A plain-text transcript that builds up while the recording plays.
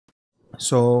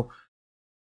So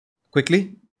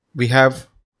quickly, we have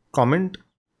comment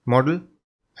model,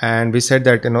 and we said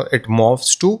that it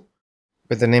morphs to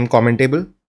with the name comment table.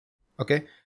 Okay,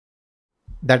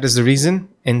 that is the reason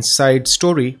inside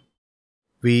story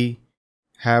we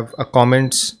have a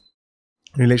comments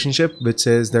relationship which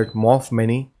says that morph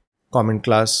many comment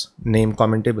class name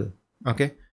comment table.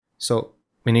 Okay, so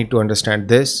we need to understand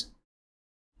this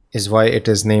is why it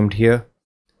is named here,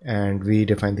 and we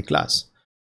define the class.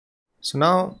 So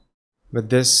now with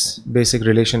this basic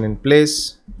relation in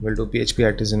place, we'll do php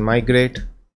artisan migrate.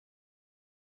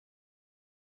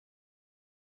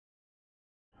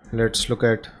 Let's look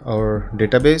at our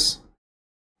database.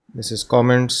 This is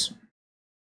comments.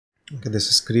 Okay, this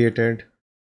is created.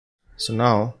 So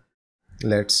now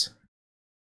let's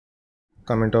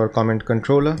comment our comment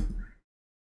controller.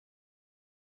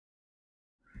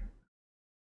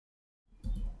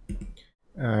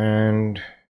 And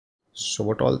so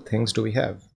what all things do we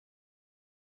have?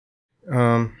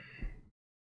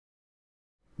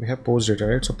 We have post data,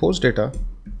 right? So post data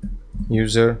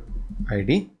user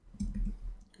ID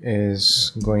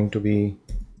is going to be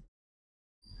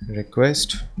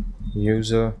request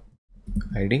user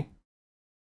ID,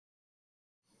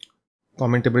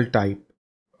 commentable type,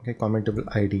 okay, commentable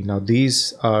ID. Now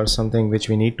these are something which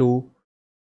we need to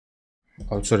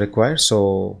also require.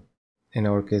 So in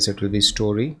our case it will be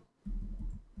story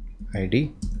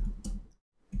ID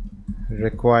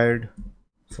required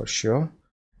for sure,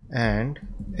 and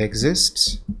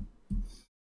exists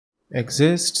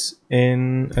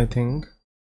in, I think,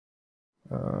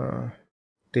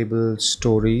 table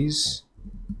stories,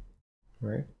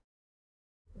 right?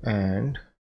 And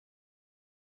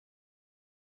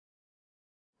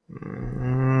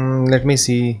let me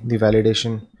see the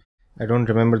validation. I don't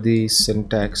remember the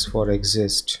syntax for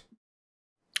exist.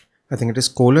 I think it is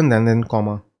colon and then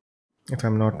comma, if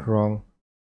I'm not wrong.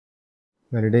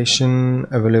 Validation,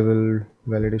 available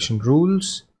validation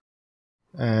rules,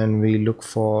 and we look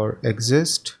for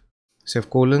exist, save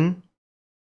colon,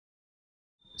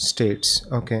 states.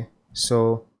 Okay,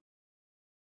 so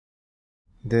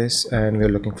this, and we're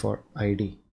looking for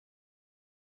ID.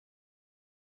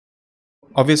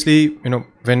 Obviously,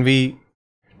 when we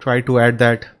try to add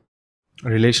that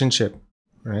relationship,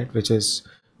 right, which is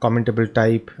commentable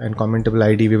type and commentable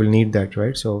ID, we will need that,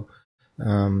 right? So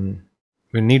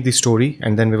we need the story,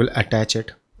 and then we will attach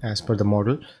it as per the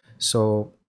model.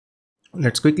 So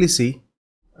let's quickly see.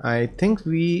 I think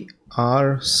we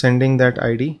are sending that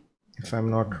ID, if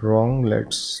I'm not wrong.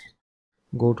 Let's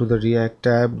go to the React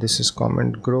tab. This is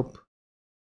comment group.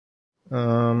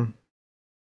 No,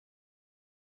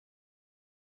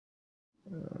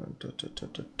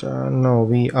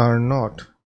 we are not.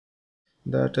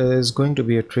 That is going to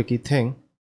be a tricky thing.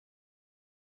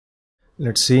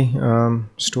 Let's see.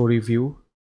 Story view.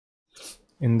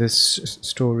 In this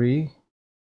story,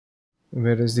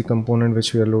 where is the component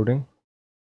which we are loading?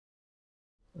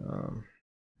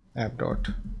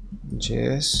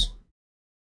 App.js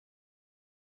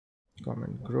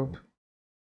comment group.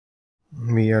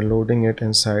 We are loading it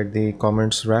inside the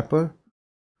comments wrapper.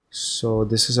 So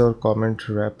this is our comment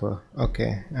wrapper.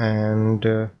 Okay,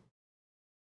 and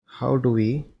how do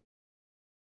we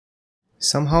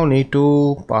somehow need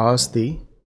to pass the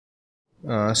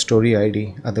story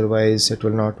ID, otherwise it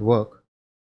will not work.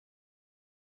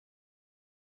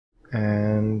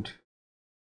 And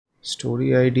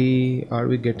story ID, are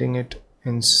we getting it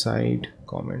inside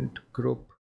comment group?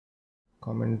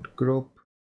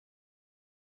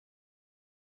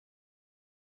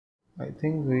 I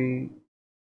think we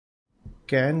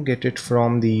can get it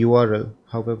from the URL.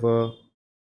 However,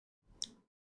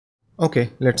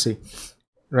 okay, let's see.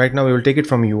 Right now we will take it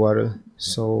from URL.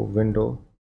 So window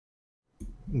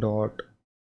dot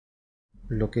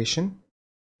location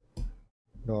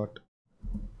dot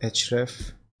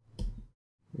href,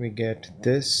 we get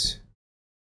this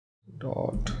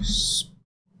dot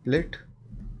split,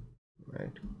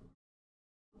 right,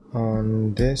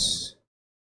 on this.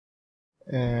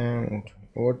 And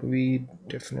what we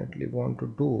definitely want to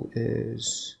do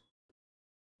is,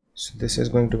 so this is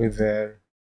going to be where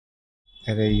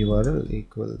array URL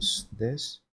equals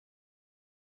this.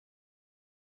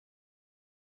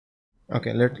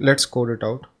 Okay, let's code it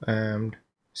out and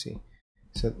see.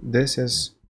 So this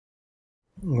is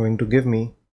going to give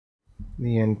me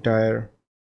the entire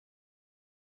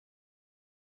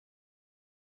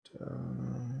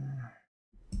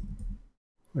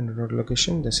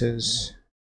window.location. This is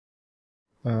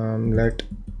let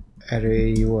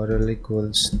array URL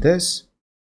equals this,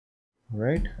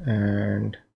 right?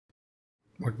 And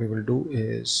what we will do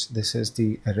is, this is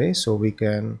the array, so we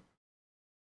can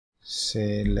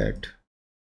say let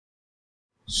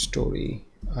story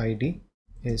id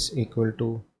is equal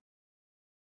to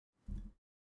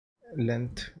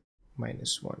length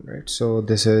minus 1, right? So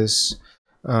this is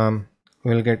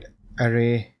we'll get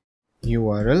array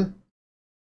url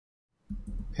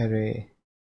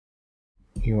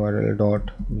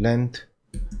dot length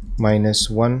minus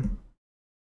 1,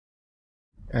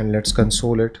 and let's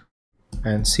console it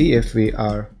and see if we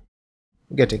are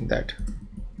getting that,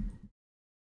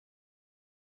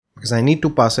 because I need to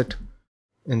pass it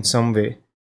in some way,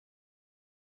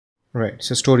 right?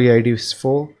 So story id is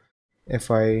 4. If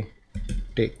I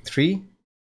take 3,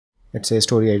 let's say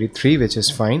story id 3, which is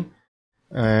fine,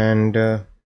 and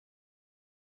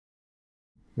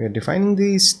we are defining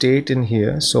the state in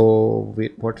here. So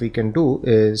what we can do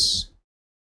is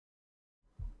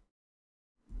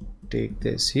take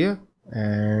this here,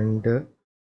 and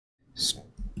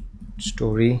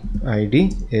story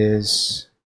id is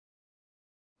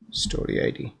story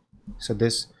id. So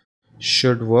this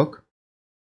should work.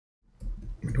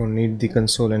 We don't need the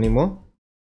console anymore.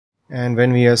 And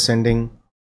when we are sending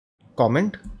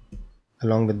comment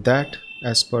along with that,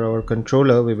 as per our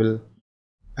controller, we will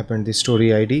append the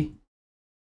story id.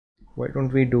 Why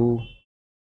don't we do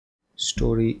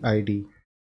story id?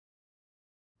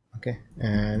 Okay,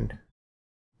 and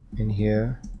in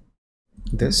here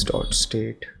this dot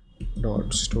state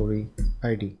dot story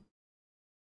id.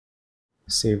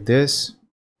 Save this,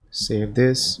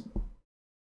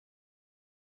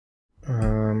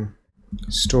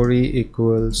 story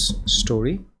equals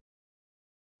story,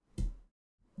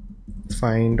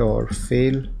 find or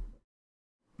fail,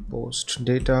 post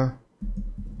data,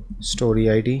 story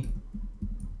id.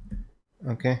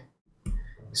 Okay,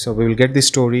 so we will get the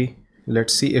story.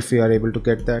 Let's see if we are able to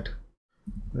get that.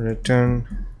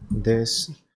 Return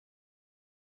this,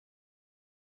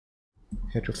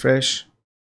 hit refresh.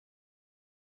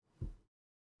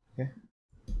 Okay,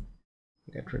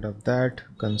 get rid of that,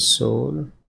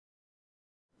 console,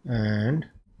 and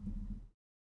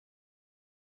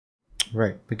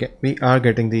right, we are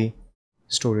getting the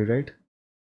story, right?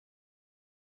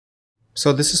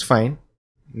 So this is fine.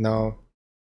 Now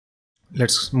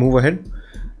let's move ahead.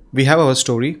 We have our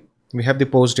story, we have the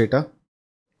post data.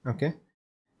 Okay,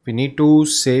 we need to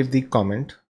save the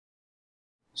comment,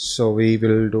 so we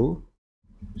will do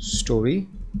story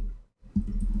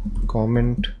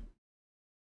comment,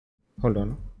 hold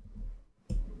on,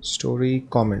 story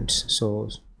comments. So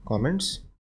comments,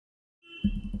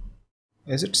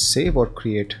 is it save or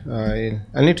create?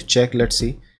 I'll need to check. Let's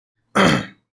see.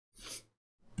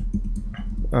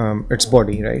 It's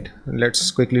body, right? Let's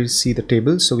quickly see the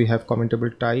table. So we have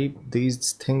commentable type,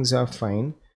 these things are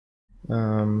fine.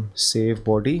 Save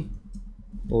body,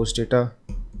 post data,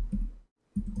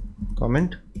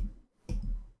 comment,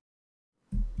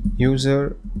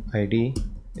 user id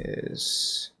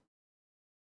is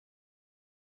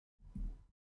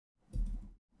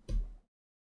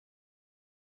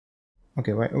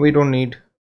okay. We don't need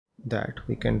that,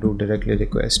 we can do directly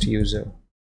request user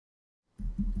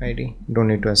id, don't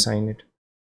need to assign it.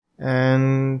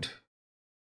 And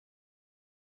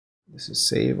this is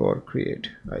save or create.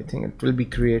 I think it will be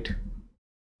create.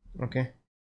 Okay,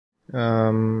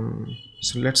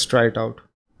 so let's try it out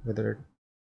whether it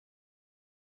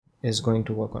is going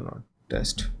to work or not.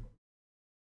 Test.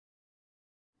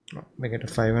 We get a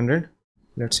 500.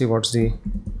 Let's see what's the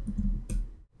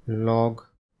log.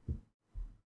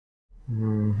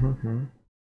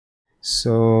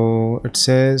 So it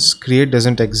says create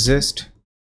doesn't exist.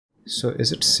 So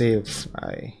is it save?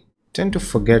 I tend to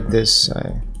forget this.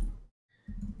 I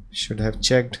should have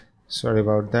checked. Sorry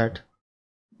about that.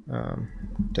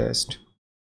 Test.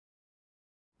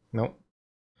 No.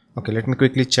 Okay, let me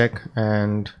quickly check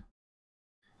and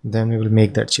then we will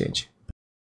make that change.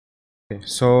 Okay,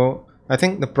 so I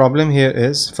think the problem here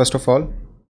is, first of all,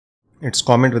 it's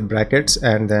comment with brackets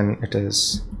and then it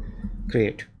is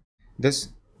create. This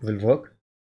will work,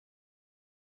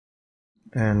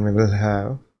 and we will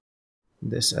have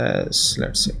this as,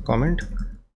 let's say, comment.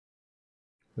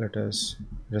 Let us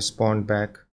respond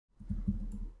back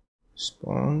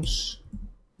response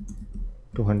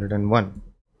 201.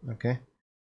 Okay,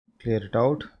 clear it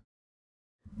out.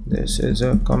 This is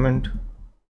a comment,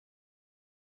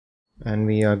 and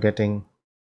we are getting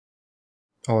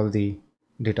all the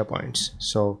data points.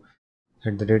 So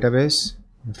hit the database,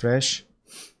 refresh.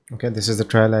 Okay, this is the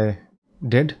trial I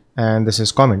did, and this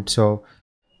is comment. So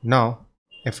now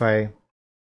if I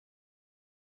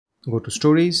go to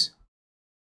stories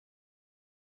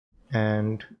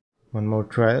and one more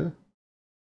trial,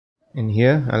 in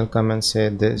here I'll come and say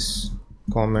this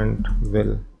comment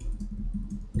will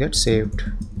get saved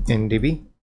in DB.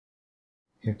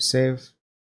 Hit save,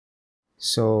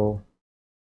 So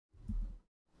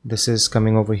this is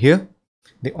coming over here.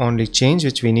 The only change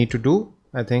which we need to do,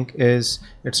 I think, is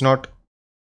it's not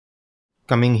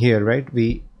coming here, right?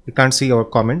 We can't see our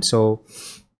comment. So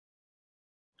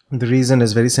the reason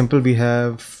is very simple. We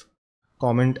have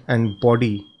comment and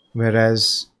body,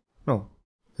 whereas no,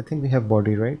 I think we have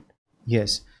body, right?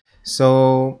 Yes.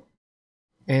 So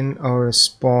in our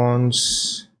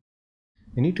response,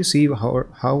 we need to see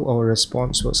how our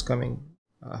response was coming.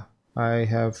 I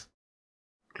have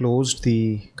closed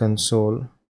the console.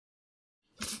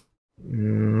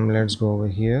 Let's go over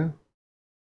here.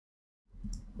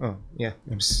 Oh yeah,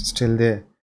 it's still there.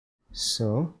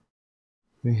 So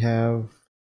we have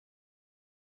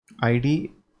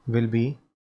ID will be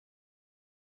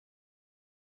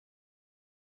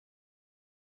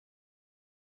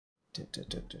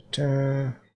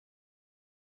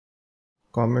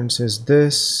comments is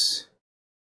this,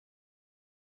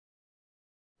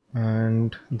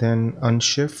 and then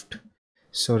unshift.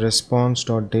 So response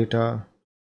dot data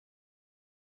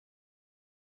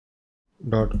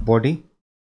dot body,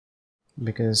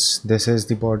 because this is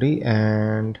the body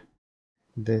and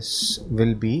this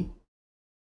will be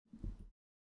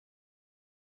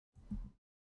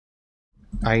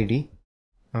ID.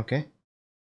 Okay,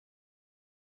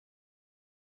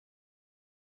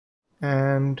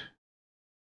 and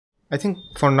I think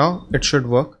for now it should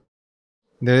work.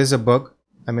 There is a bug.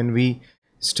 I mean, we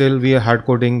are hard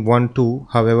coding 1 2.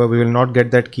 However, we will not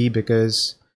get that key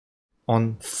because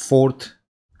on fourth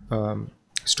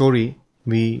story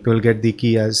we will get the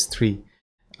key as 3.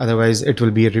 Otherwise it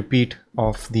will be a repeat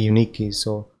of the unique key.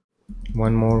 So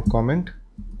one more comment,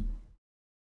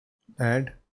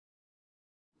 add,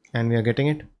 and we are getting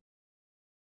it.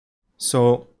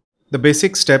 So the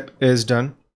basic step is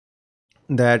done,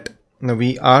 that now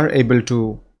we are able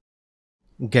to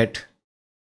get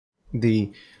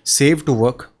the save to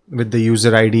work with the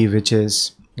user ID, which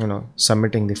is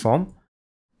submitting the form,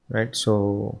 right?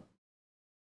 So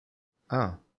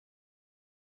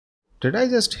did I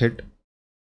just hit?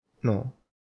 No.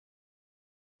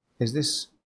 Is this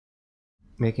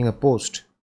making a post?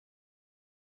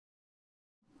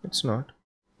 It's not.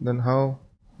 Then how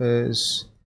is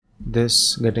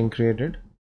this getting created?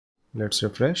 Let's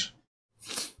refresh.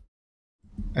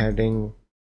 Adding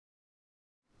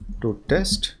to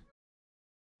test.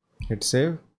 Hit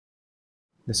save.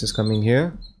 This is coming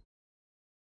here.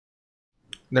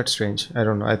 That's strange. I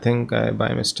don't know. I think I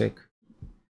by mistake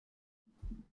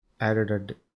added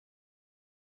a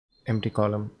empty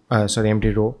column. Empty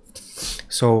row.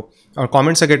 So our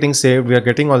comments are getting saved. We are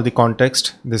getting all the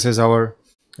context. This is our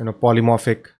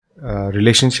polymorphic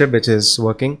relationship which is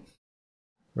working,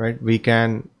 right? We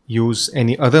can use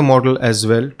any other model as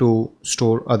well to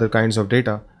store other kinds of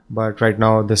data, but right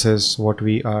now this is what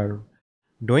we are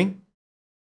doing.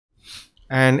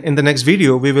 And in the next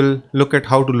video we will look at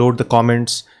how to load the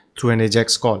comments through an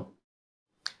AJAX call.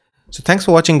 So thanks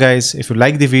for watching, guys. If you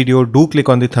like the video, do click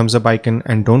on the thumbs up icon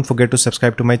and don't forget to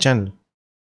subscribe to my channel.